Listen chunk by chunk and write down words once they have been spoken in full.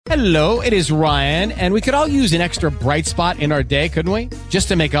Hello, it is Ryan, and we could all use an extra bright spot in our day, couldn't we? Just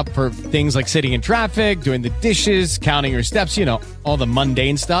to make up for things like sitting in traffic, doing the dishes, counting your steps, all the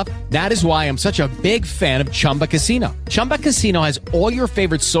mundane stuff. That is why I'm such a big fan of Chumba Casino. Chumba Casino has all your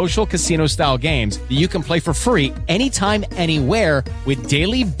favorite social casino-style games that you can play for free anytime, anywhere with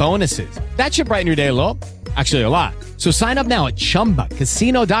daily bonuses. That should brighten your day a little. Actually, a lot. So sign up now at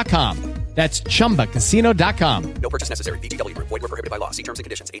ChumbaCasino.com. That's ChumbaCasino.com. No purchase necessary. VGW Group. Void where prohibited by law. See terms and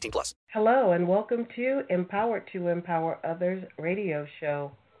conditions. 18+. Hello, and welcome to Empowered to Empower Others radio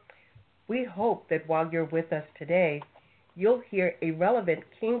show. We hope that while you're with us today, you'll hear a relevant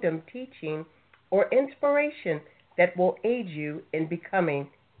kingdom teaching or inspiration that will aid you in becoming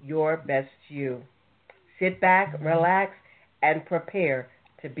your best you. Sit back, relax, and prepare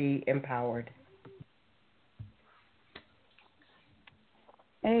to be empowered.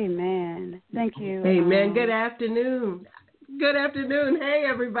 Amen. Thank you. Amen. Good afternoon. Good afternoon. Hey,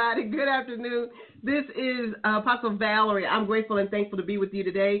 everybody. Good afternoon. This is Apostle Valerie. I'm grateful and thankful to be with you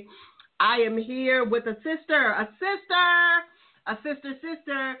today. I am here with a sister.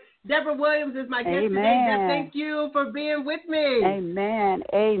 Debra Williams is my guest today. Deb, thank you for being with me. Amen.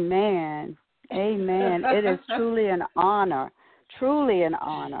 It is truly an honor.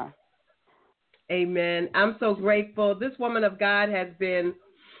 Amen. I'm so grateful. This woman of God has been,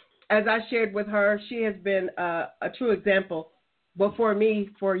 as I shared with her, she has been a true example. But for me,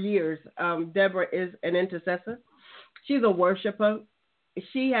 for years, Debra is an intercessor. She's a worshiper.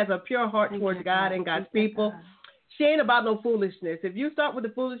 She has a pure heart towards God and God's people. She ain't about no foolishness. If you start with the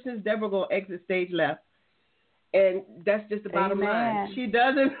foolishness, Debra going to exit stage left. And that's just the bottom line. She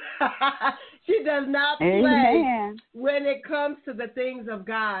doesn't. She does not play when it comes to the things of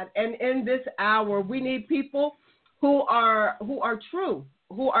God. And in this hour, we need people who are true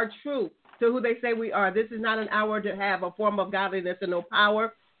to who they say we are. This is not an hour to have a form of godliness and no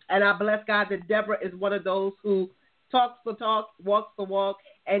power. And I bless God that Debra is one of those who talks the talk, walks the walk,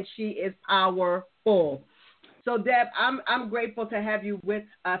 and she is powerful. So, Deb, I'm grateful to have you with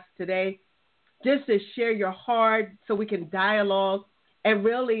us today, just to share your heart so we can dialogue and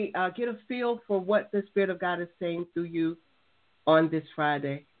really get a feel for what the Spirit of God is saying through you on this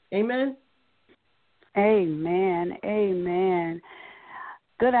Friday. Amen? Amen.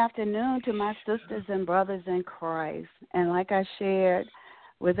 Good afternoon to my sisters and brothers in Christ. And like I shared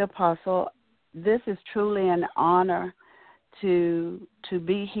with Apostle, this is truly an honor to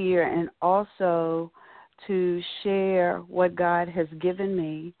be here and also to share what God has given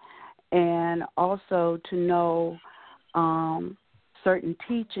me, and also to know certain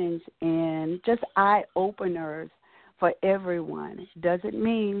teachings and just eye-openers for everyone. Doesn't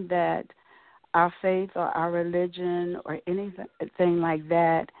mean that our faith or our religion or anything like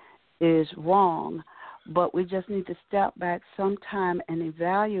that is wrong, but we just need to step back sometime and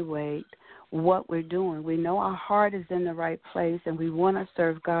evaluate what we're doing. We know our heart is in the right place and we want to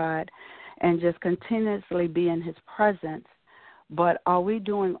serve God and just continuously be in His presence. But are we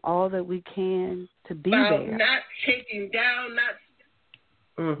doing all that we can to be there? Not taking down,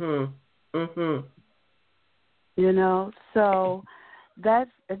 So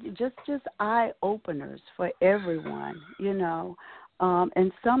that's just eye-openers for everyone,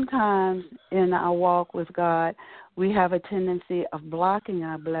 And sometimes in our walk with God, we have a tendency of blocking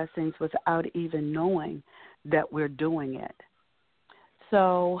our blessings without even knowing that we're doing it.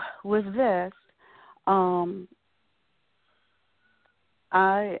 So with this,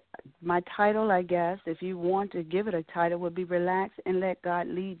 my title, I guess, if you want to give it a title, would be Relax and Let God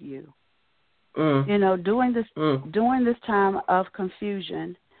Lead You. During this time of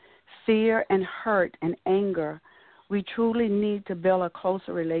confusion, fear and hurt and anger, we truly need to build a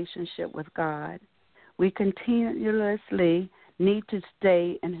closer relationship with God. We continuously need to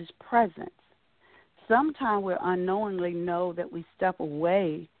stay in His presence. Sometimes we unknowingly know that we step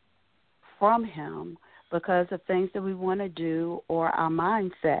away from Him because of things that we want to do, or our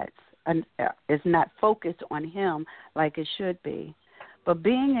mindsets is not focused on Him like it should be. But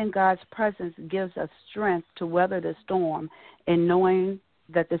being in God's presence gives us strength to weather the storm and knowing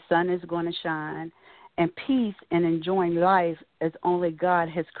that the sun is going to shine, and peace and enjoying life as only God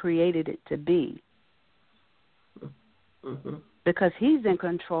has created it to be. Because He's in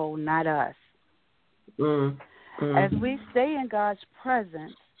control, not us. As we stay in God's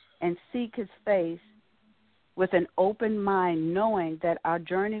presence and seek His face with an open mind, knowing that our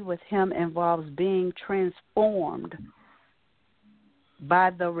journey with Him involves being transformed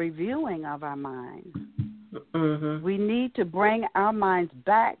by the reviewing of our minds. We need to bring our minds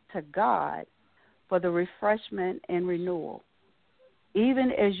back to God for the refreshment and renewal.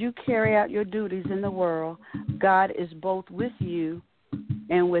 Even as you carry out your duties in the world, God is both with you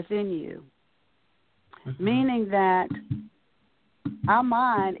and within you, meaning that our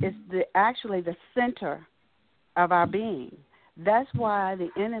mind is actually the center of our being. That's why the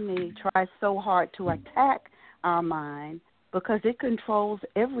enemy tries so hard to attack our mind, because it controls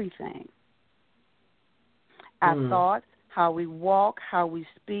everything. Our thoughts, how we walk, how we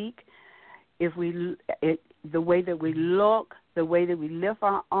speak, the way that we look, the way that we lift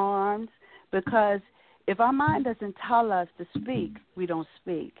our arms. Because if our mind doesn't tell us to speak, we don't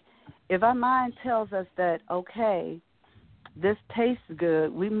speak. If our mind tells us that, okay, this tastes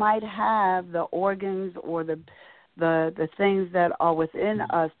good, we might have the organs or the things that are within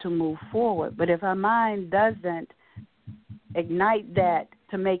us to move forward. But if our mind doesn't ignite that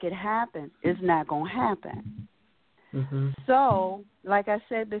to make it happen, it's not going to happen. So, like I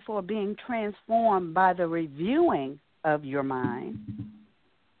said before, being transformed by the reviewing of your mind,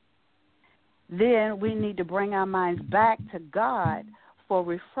 then we need to bring our minds back to God for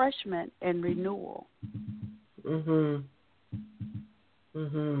refreshment and renewal.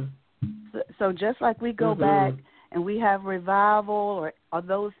 So just like we go back and we have revival or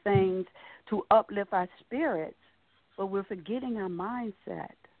those things to uplift our spirits, but we're forgetting our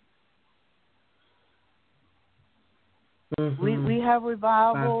mindset. We have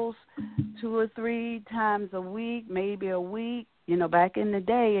revivals 2 or 3 times a week, maybe a week. You know, back in the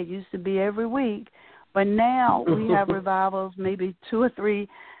day, it used to be every week. But now we have revivals maybe 2 or 3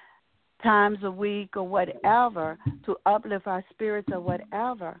 times a week or whatever to uplift our spirits or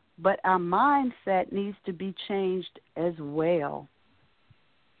whatever. But our mindset needs to be changed as well.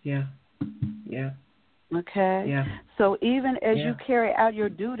 Yeah. Okay? Yeah. So even as you carry out your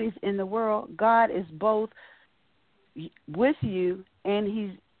duties in the world, God is both with you and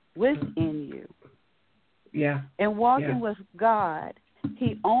He's within you. Yeah. And walking with God,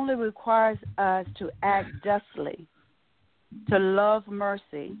 He only requires us to act justly, to love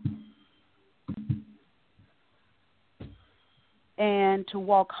mercy, and to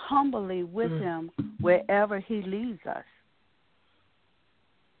walk humbly with Him wherever He leads us.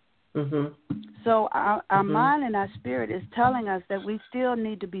 So our mind and our spirit is telling us that we still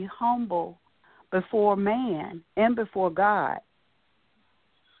need to be humble before man and before God.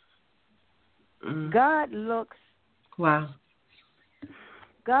 God looks. Wow.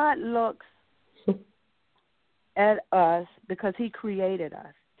 God looks at us because He created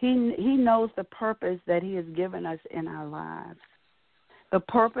us. He knows the purpose that He has given us in our lives, the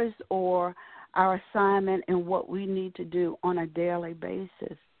purpose or our assignment and what we need to do on a daily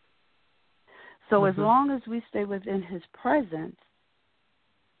basis. So as long as we stay within His presence,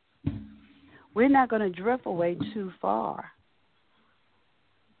 we're not going to drift away too far.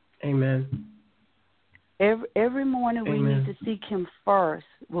 Amen. Every morning we need to seek Him first.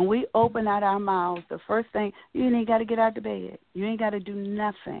 When we open out our mouths, the first thing, you ain't got to get out of bed. You ain't got to do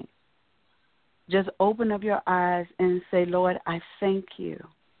nothing. Just open up your eyes and say, Lord, I thank you.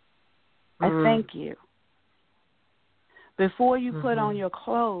 I thank you. Before you put on your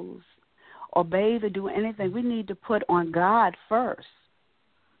clothes or bathe or do anything, we need to put on God first.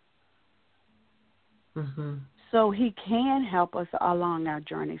 So He can help us along our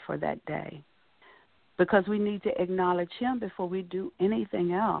journey for that day. Because we need to acknowledge Him before we do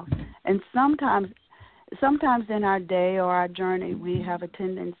anything else. And sometimes in our day or our journey, we have a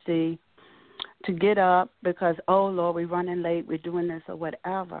tendency to get up because, oh, Lord, we're running late, we're doing this or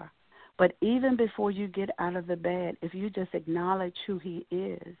whatever. But even before you get out of the bed, if you just acknowledge who He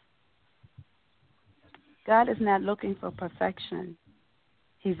is, God is not looking for perfection.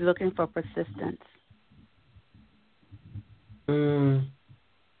 He's looking for persistence.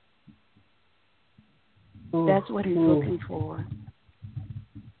 That's what He's looking for.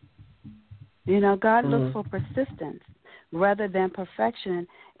 You know, God looks for persistence rather than perfection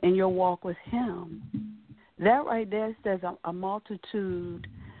in your walk with Him. That right there says a multitude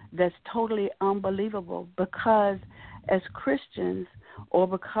that's totally unbelievable, because as Christians or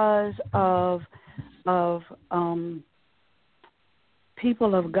because of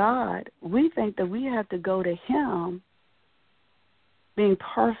people of God, we think that we have to go to Him being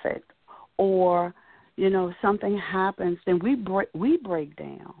perfect, or you know, something happens, then we break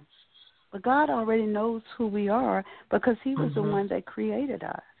down. But God already knows who we are because He was the one that created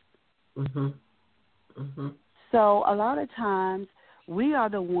us. So a lot of times we are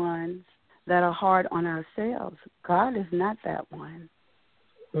the ones that are hard on ourselves. God is not that one.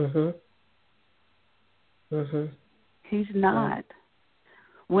 He's not.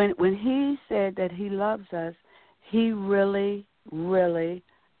 When He said that He loves us, He really, really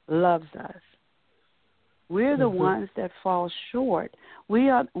loves us. We're the ones that fall short. We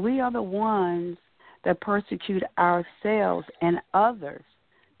are the ones that persecute ourselves and others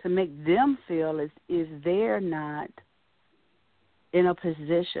to make them feel as if they're not in a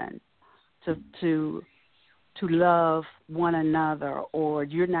position to love one another, or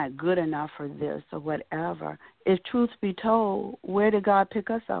you're not good enough for this or whatever. If truth be told, where did God pick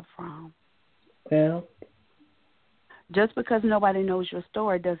us up from? Well, just because nobody knows your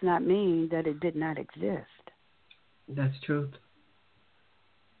story does not mean that it did not exist. that's truth.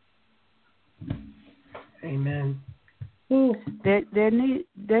 Amen. There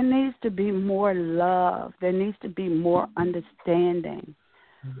needs to be more love. There needs to be more understanding.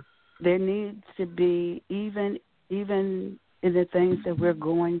 There needs to be, even in the things that we're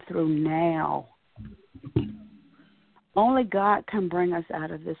going through now, only God can bring us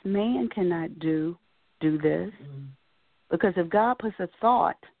out of this. Man cannot do this, because if God puts a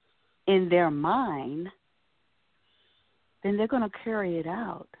thought in their mind, then they're going to carry it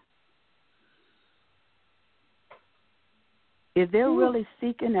out. If they're really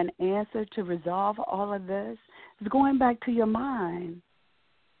seeking an answer to resolve all of this, it's going back to your mind.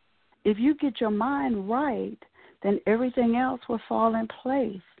 If you get your mind right, then everything else will fall in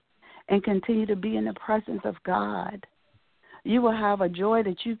place and continue to be in the presence of God. You will have a joy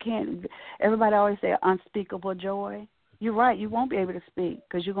that you can't. Everybody always say unspeakable joy. You're right. You won't be able to speak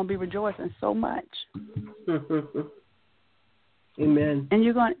because you're going to be rejoicing so much. Amen. And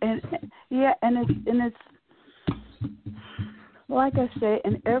you're going, and it's like I said,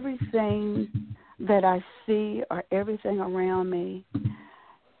 in everything that I see or everything around me,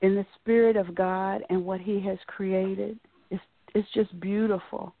 in the Spirit of God and what He has created, it's just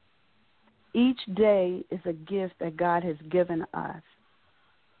beautiful. Each day is a gift that God has given us.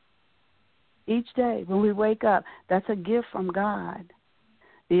 Each day, when we wake up, that's a gift from God.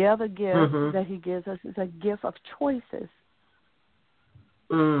 The other gift that He gives us is a gift of choices.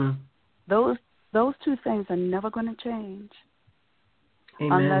 Those two things are never going to change.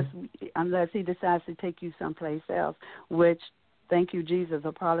 Amen. Unless He decides to take you someplace else, which, thank you, Jesus,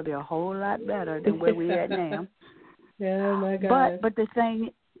 will probably be a whole lot better than where we at now. Yeah, my God. But the thing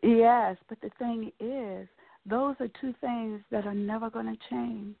is, those are two things that are never going to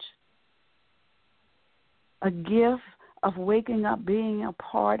change. A gift of waking up, being a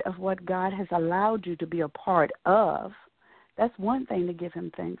part of what God has allowed you to be a part of, that's one thing to give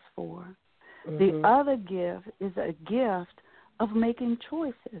Him thanks for. The other gift is a gift of making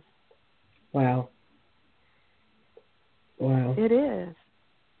choices. Wow. It is.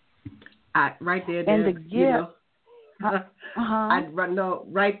 Right there, and the gift.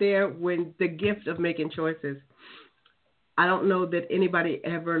 Right there, when the gift of making choices. I don't know that anybody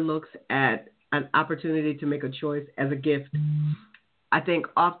ever looks at an opportunity to make a choice as a gift. I think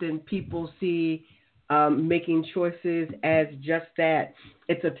often people see making choices as just that.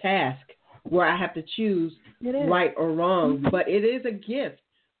 It's a task where I have to choose right or wrong, but it is a gift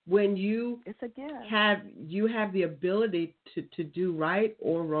when you have the ability to do right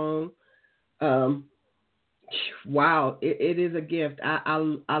or wrong. Wow, it is a gift. I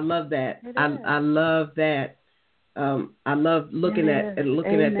love that. I love that. I love looking at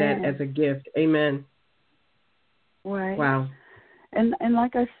that as a gift. Amen. Right. Wow. And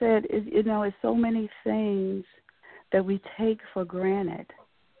like I said, it's so many things that we take for granted.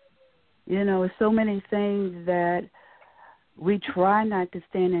 It's so many things that we try not to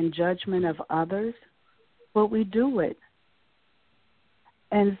stand in judgment of others, but we do it.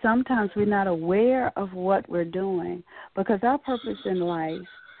 And sometimes we're not aware of what we're doing, because our purpose in life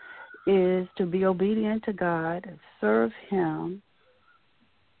is to be obedient to God, serve Him,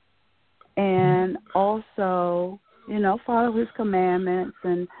 and also, follow His commandments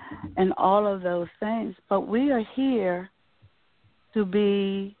and all of those things. But we are here to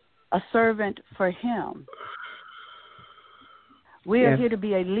be a servant for Him. We are here to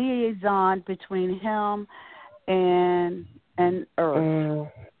be a liaison between Him and earth,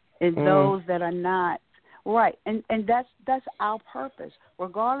 and those that are not. Right, and that's our purpose.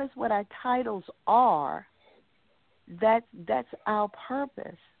 Regardless what our titles are, that's our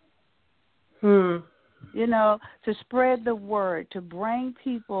purpose. To spread the word, to bring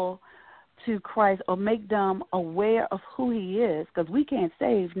people to Christ or make them aware of who He is, because we can't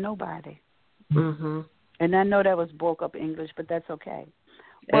save nobody. And I know that was broke up English, but that's okay.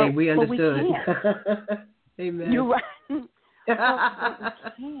 Hey, we understood. But we can't. Amen. You're right. But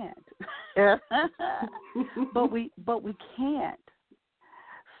we can't. but we can't.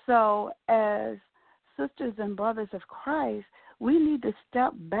 So as sisters and brothers of Christ, we need to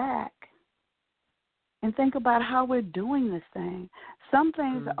step back and think about how we're doing this thing. Some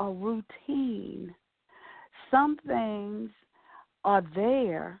things are routine. Some things are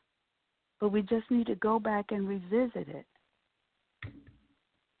there, but we just need to go back and revisit it.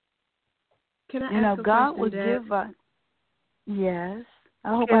 Can I ask a God question, will Deb? give us. Yes. I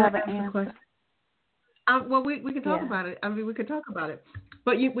hope Can I I have an ask a answer. question? Well, we can talk about it. I mean, we can talk about it.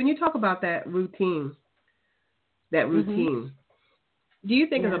 But when you talk about that routine, do you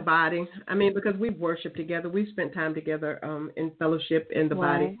think as a body? I mean, because we've worshiped together, we've spent time together in fellowship in the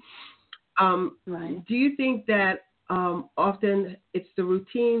body. Do you think that often it's the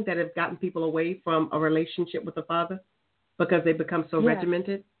routine that has gotten people away from a relationship with the Father because they become so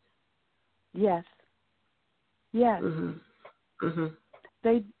regimented? Yes. Yes.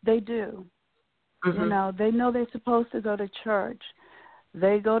 They do. They know they're supposed to go to church.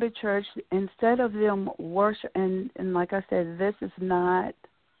 They go to church instead of them worship. And like I said, this is not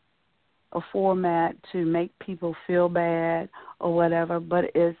a format to make people feel bad or whatever, but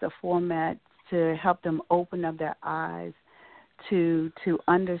it's a format to help them open up their eyes to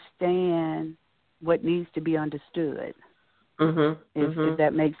understand what needs to be understood, if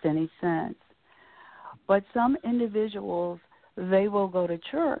that makes any sense. But some individuals, they will go to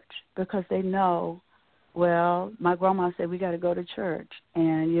church because they know, well, my grandma said we got to go to church,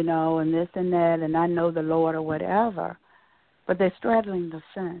 and, and this and that, and I know the Lord or whatever, but they're straddling the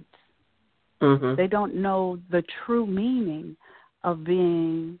fence. They don't know the true meaning of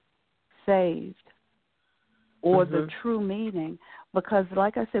being saved or the true meaning, because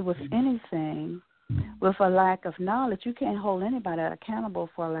like I said, with anything, with a lack of knowledge, you can't hold anybody accountable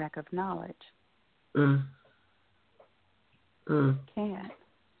for a lack of knowledge. Can't.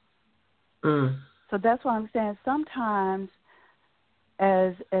 So that's why I'm saying sometimes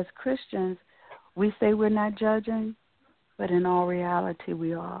as Christians, we say we're not judging, but in all reality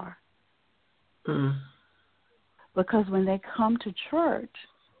we are. Because when they come to church,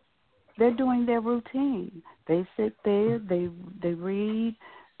 they're doing their routine. They sit there, they read,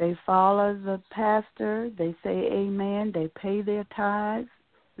 they follow the pastor, they say amen, they pay their tithes,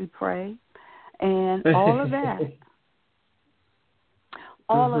 we pray, and all of that.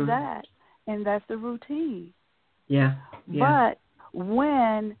 All of that, and that's the routine. Yeah. But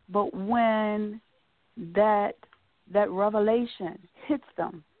when that revelation hits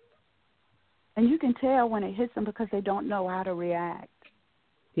them, and you can tell when it hits them because they don't know how to react.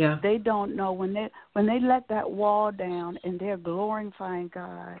 Yeah. They don't know when they let that wall down and they're glorifying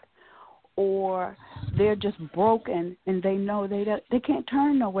God, or they're just broken and they know they can't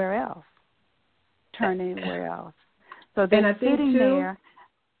turn nowhere else. Anywhere else. So they're sitting there.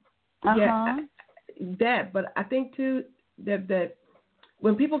 That, but I think too that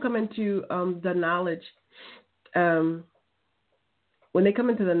when people come into the knowledge, when they come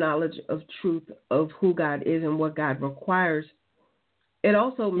into the knowledge of truth of who God is and what God requires, it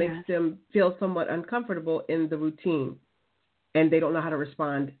also makes them feel somewhat uncomfortable in the routine, and they don't know how to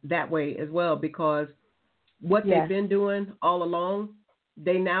respond that way as well, because what they've been doing all along,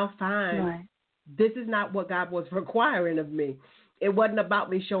 they now find this is not what God was requiring of me. It wasn't about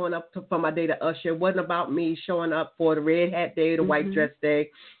me showing up for my day to usher. It wasn't about me showing up for the red hat day, the white dress day.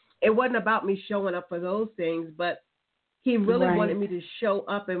 It wasn't about me showing up for those things, but he really wanted me to show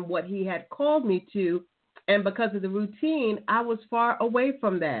up in what he had called me to. And because of the routine, I was far away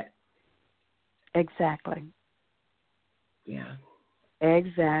from that. Exactly. Yeah.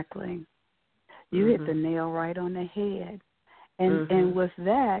 Exactly. You hit the nail right on the head. And with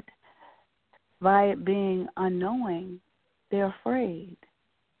that, by it being unknowing, they're afraid.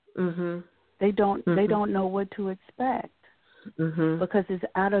 They don't know what to expect because it's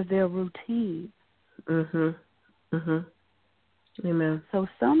out of their routine. Amen. So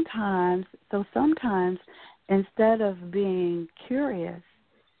sometimes, instead of being curious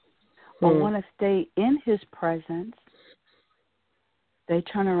or want to stay in his presence, they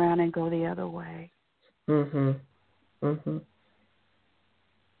turn around and go the other way.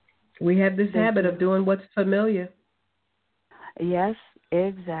 We have this habit of doing what's familiar. Yes,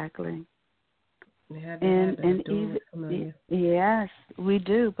 exactly. We have the habit of doing what's familiar. Yes, we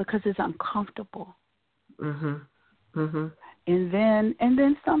do, because it's uncomfortable. And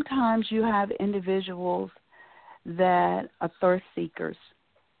then sometimes you have individuals that are thirst seekers.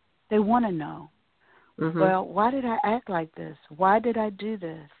 They want to know. Well, why did I act like this? Why did I do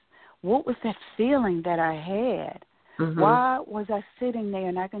this? What was that feeling that I had? Why was I sitting there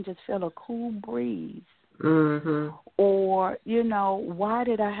and I can just feel a cool breeze? Or, why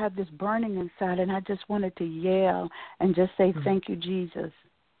did I have this burning inside and I just wanted to yell and just say, thank you, Jesus?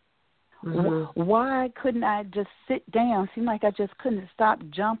 Why couldn't I just sit down? Seemed like I just couldn't stop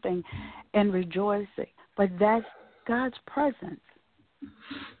jumping and rejoicing. But that's God's presence.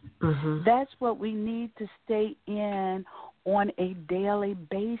 That's what we need to stay in on a daily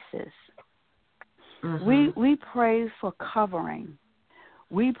basis. We pray for covering.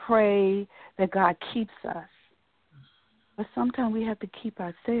 We pray that God keeps us. But sometimes we have to keep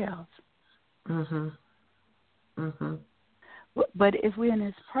ourselves. But if we're in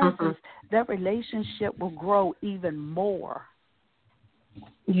His presence, that relationship will grow even more.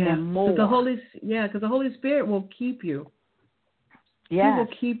 Yeah, and more. Because the Holy Spirit will keep you. Yes, He will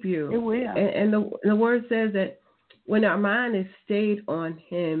keep you. It will. And the Word says that when our mind is stayed on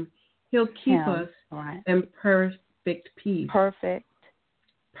Him, He'll keep us in perfect peace. Perfect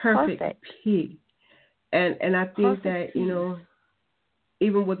peace. And I think that, you know,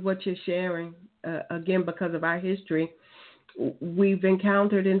 even with what you're sharing, again, because of our history, we've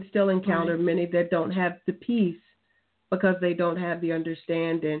encountered and still encounter many that don't have the peace because they don't have the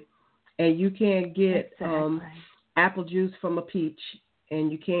understanding. And you can't get apple juice from a peach,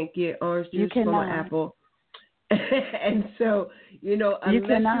 and you can't get orange juice from an apple. And so, you know, unless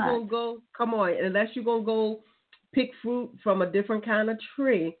you're going to go, unless you're going to go pick fruit from a different kind of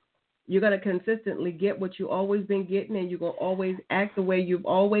tree, you're going to consistently get what you've always been getting, and you're going to always act the way you've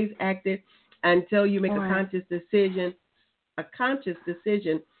always acted until you make a conscious decision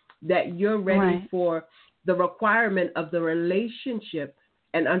that you're ready for the requirement of the relationship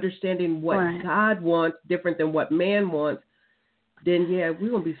and understanding what God wants different than what man wants. Then, we're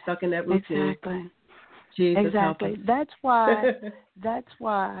going to be stuck in that routine. Exactly. Jesus, exactly. That's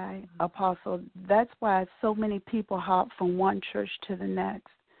why, Apostle, that's why so many people hop from one church to the next,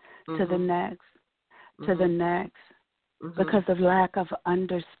 to the next, to the next, because of lack of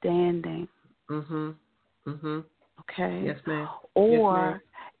understanding. Okay? Yes, ma'am. Or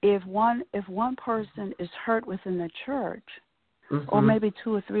if one person is hurt within the church, or maybe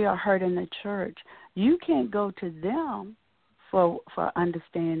 2 or 3 are hurt in the church, you can't go to them for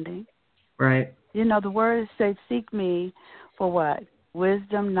understanding. Right. You know, the word says, seek me for what?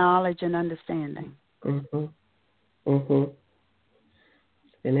 Wisdom, knowledge, and understanding.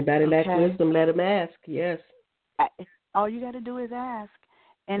 Anybody lack wisdom, let them ask. Yes. All you got to do is ask,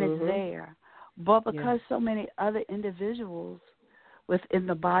 and it's there. But because so many other individuals within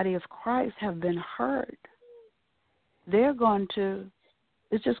the body of Christ have been hurt,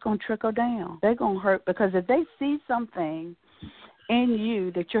 it's just going to trickle down. They're going to hurt because if they see something in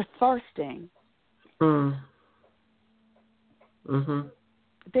you that you're thirsting,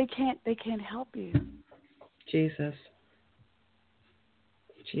 they can't help you. Jesus.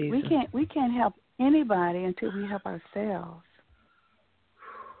 We can't help anybody until we help ourselves.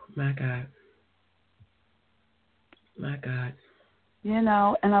 My God. You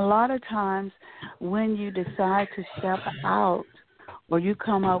know, and a lot of times when you decide to step out or you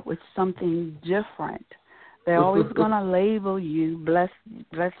come up with something different, they're always going to label you, bless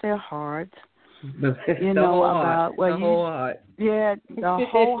their hearts. You know, about the whole heart. Yeah, the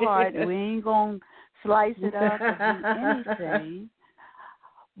whole heart. We ain't going to slice it up or do anything.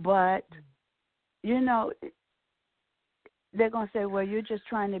 But, you know, they're going to say, well, you're just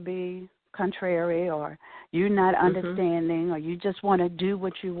trying to be contrary, or you're not understanding, or you just want to do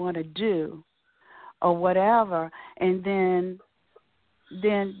what you want to do, or whatever. And then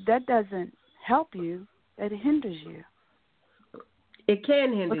that doesn't help you. It hinders you. It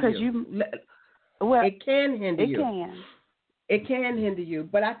can hinder because you. It can hinder you. It can hinder you.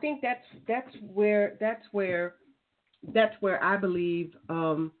 But I think that's where I believe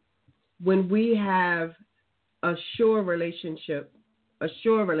when we have a sure relationship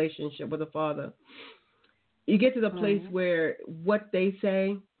with the Father, you get to the place where what they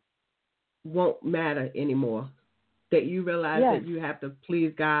say won't matter anymore. That you realize that you have to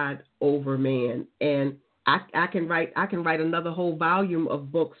please God over man. And I can write another whole volume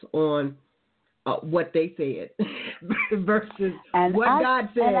of books on what they said versus what God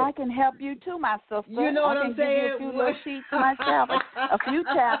said. And I can help you too, my sister. You know what I'm saying? I can give you a few little sheets myself, a few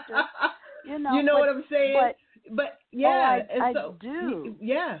chapters. You know what I'm saying? But I do.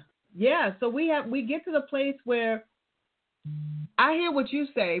 Yeah. So we get to the place where I hear what you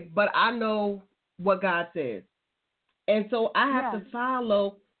say, but I know what God says. And so I have to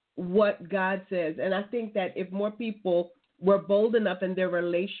follow what God says. And I think that if more people were bold enough in their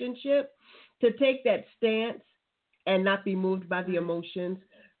relationship to take that stance and not be moved by the emotions,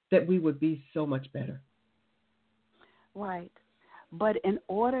 that we would be so much better. Right. But in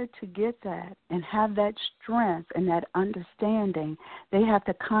order to get that and have that strength and that understanding, they have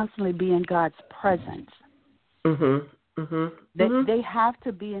to constantly be in God's presence. They have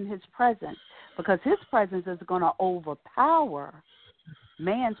to be in His presence, because His presence is going to overpower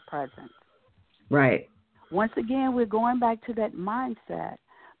man's presence. Right. Once again, we're going back to that mindset,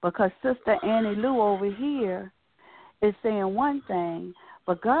 because Sister Annie Lou over here is saying one thing,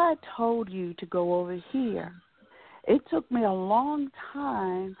 but God told you to go over here. It took me a long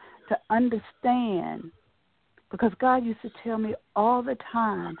time to understand, because God used to tell me all the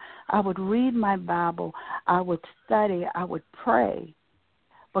time. I would read my Bible, I would study, I would pray,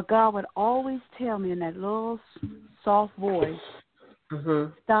 but God would always tell me in that little soft voice,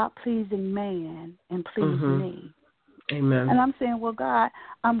 stop pleasing man and please me. Amen. And I'm saying, well, God,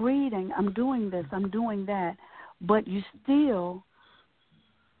 I'm reading, I'm doing this, I'm doing that, but you still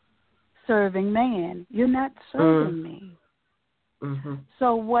serving man. You're not serving me.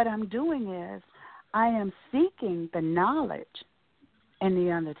 So what I'm doing is I am seeking the knowledge and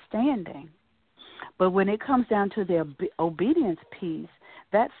the understanding. But when it comes down to the obedience piece,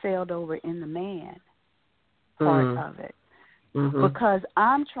 that failed over in the man part of it. Because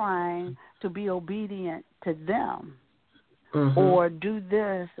I'm trying to be obedient to them or do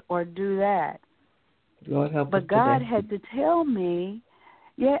this or do that. Lord help us But God today. had to tell me,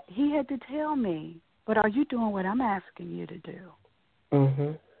 he had to tell me, but are you doing what I'm asking you to do?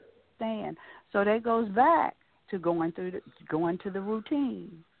 Stand. So that goes back to going to the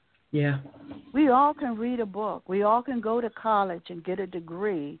routine. Yeah. We all can read a book. We all can go to college and get a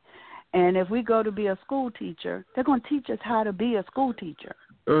degree. And if we go to be a school teacher, they're going to teach us how to be a school teacher.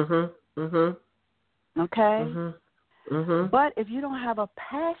 Okay? But if you don't have a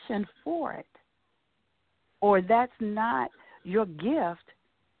passion for it, or that's not your gift,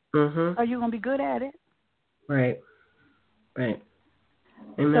 are you going to be good at it? Right. Amen.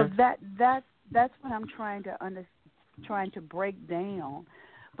 So that's what I'm trying to break down,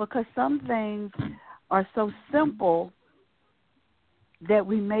 because some things are so simple that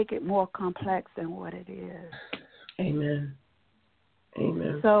we make it more complex than what it is. Amen.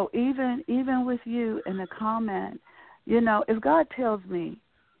 So even with you in the comment, if God tells me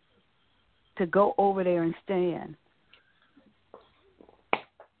to go over there and stand,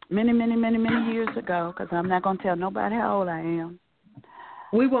 many years ago, because I'm not going to tell nobody how old I am.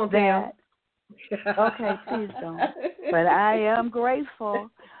 We won't tell. Okay, please don't. But I am grateful.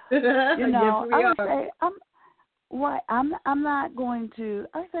 Yes, we I would are. say I'm not going to.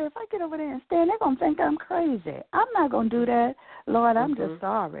 I say if I get over there and stand, they're gonna think I'm crazy. I'm not gonna do that, Lord. I'm just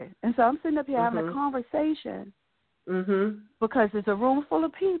sorry. And so I'm sitting up here having a conversation because it's a room full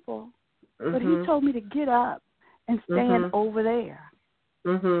of people. But He told me to get up and stand over there.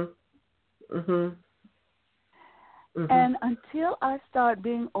 And until I start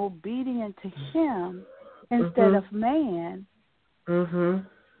being obedient to Him instead of man, then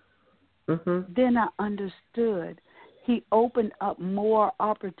I understood. He opened up more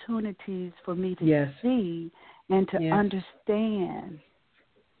opportunities for me to see and to understand.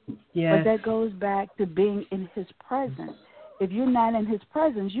 But that goes back to being in His presence. If you're not in His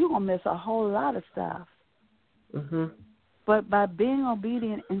presence, you're going to miss a whole lot of stuff. But by being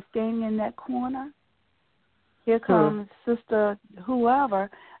obedient and staying in that corner, here comes Sister whoever,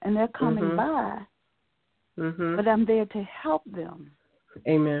 and they're coming by. But I'm there to help them.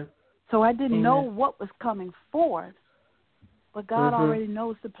 Amen. So I didn't know what was coming forth, but God already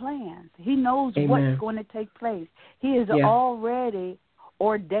knows the plans. He knows what's going to take place. He has already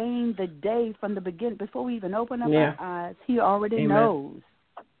ordained the day from the beginning. Before we even open up our eyes, He already knows.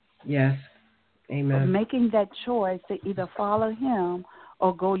 Yes. Amen. Of making that choice to either follow Him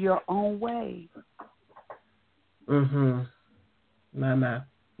or go your own way. Mama.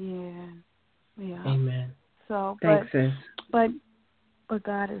 Yeah. Amen. So, thanks, sis. But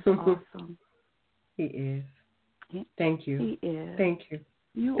God is awesome. He is. Thank you. He is. Thank you.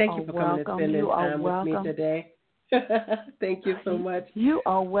 Thank you for coming and spending time with me today. Thank you so much. You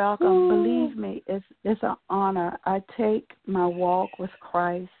are welcome. Believe me, it's an honor. I take my walk with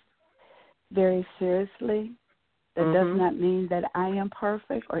Christ very seriously. That does not mean that I am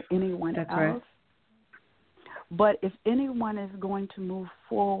perfect or anyone else. Right. But if anyone is going to move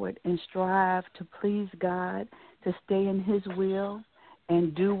forward and strive to please God, to stay in His will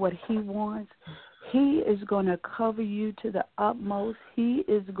and do what He wants, He is going to cover you to the utmost. He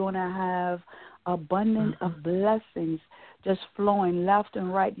is going to have abundance of blessings just flowing left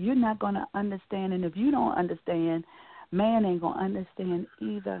and right. You're not going to understand, and if you don't understand, man ain't going to understand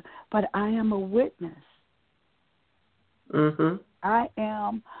either. But I am a witness. I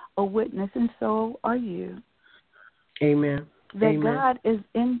am a witness, and so are you. Amen. That God is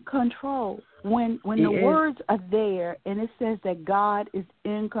in control. When the words are there and it says that God is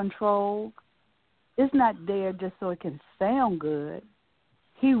in control, it's not there just so it can sound good.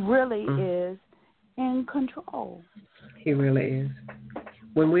 He really is in control. He really is.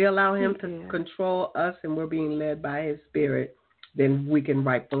 When we allow Him to control us and we're being led by His Spirit, then we can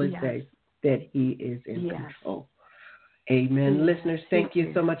rightfully say that He is in control. Amen. Listeners, thank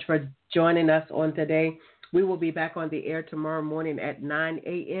you so much for joining us on today. We will be back on the air tomorrow morning at 9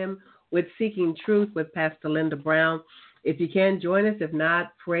 a.m. with Seeking Truth with Pastor Linda Brown. If you can, join us. If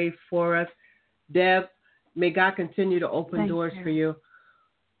not, pray for us. Deb, may God continue to open doors for you.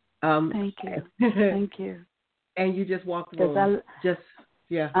 Thank you. Thank you. And you just walk the room.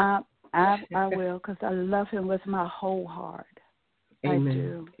 I will, because I love him with my whole heart. Amen. I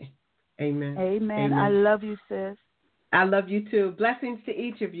do. Amen. Amen. I love you, sis. I love you too. Blessings to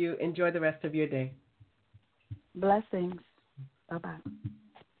each of you. Enjoy the rest of your day. Blessings. Bye-bye.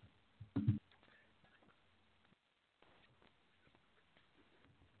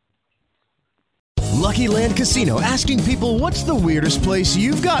 Lucky Land Casino, asking people, what's the weirdest place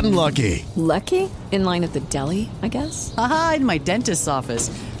you've gotten lucky? Lucky? In line at the deli, I guess? Aha, in my dentist's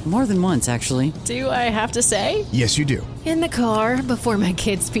office. More than once, actually. Do I have to say? Yes, you do. In the car before my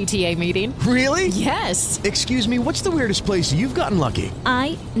kids' PTA meeting. Really? Yes. Excuse me, what's the weirdest place you've gotten lucky?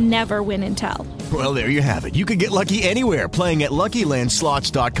 I never win and tell. Well, there you have it. You can get lucky anywhere, playing at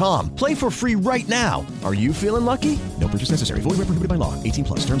LuckyLandSlots.com. Play for free right now. Are you feeling lucky? No purchase necessary. Void where prohibited by law.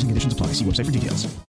 18+. Terms and conditions apply. See website for details.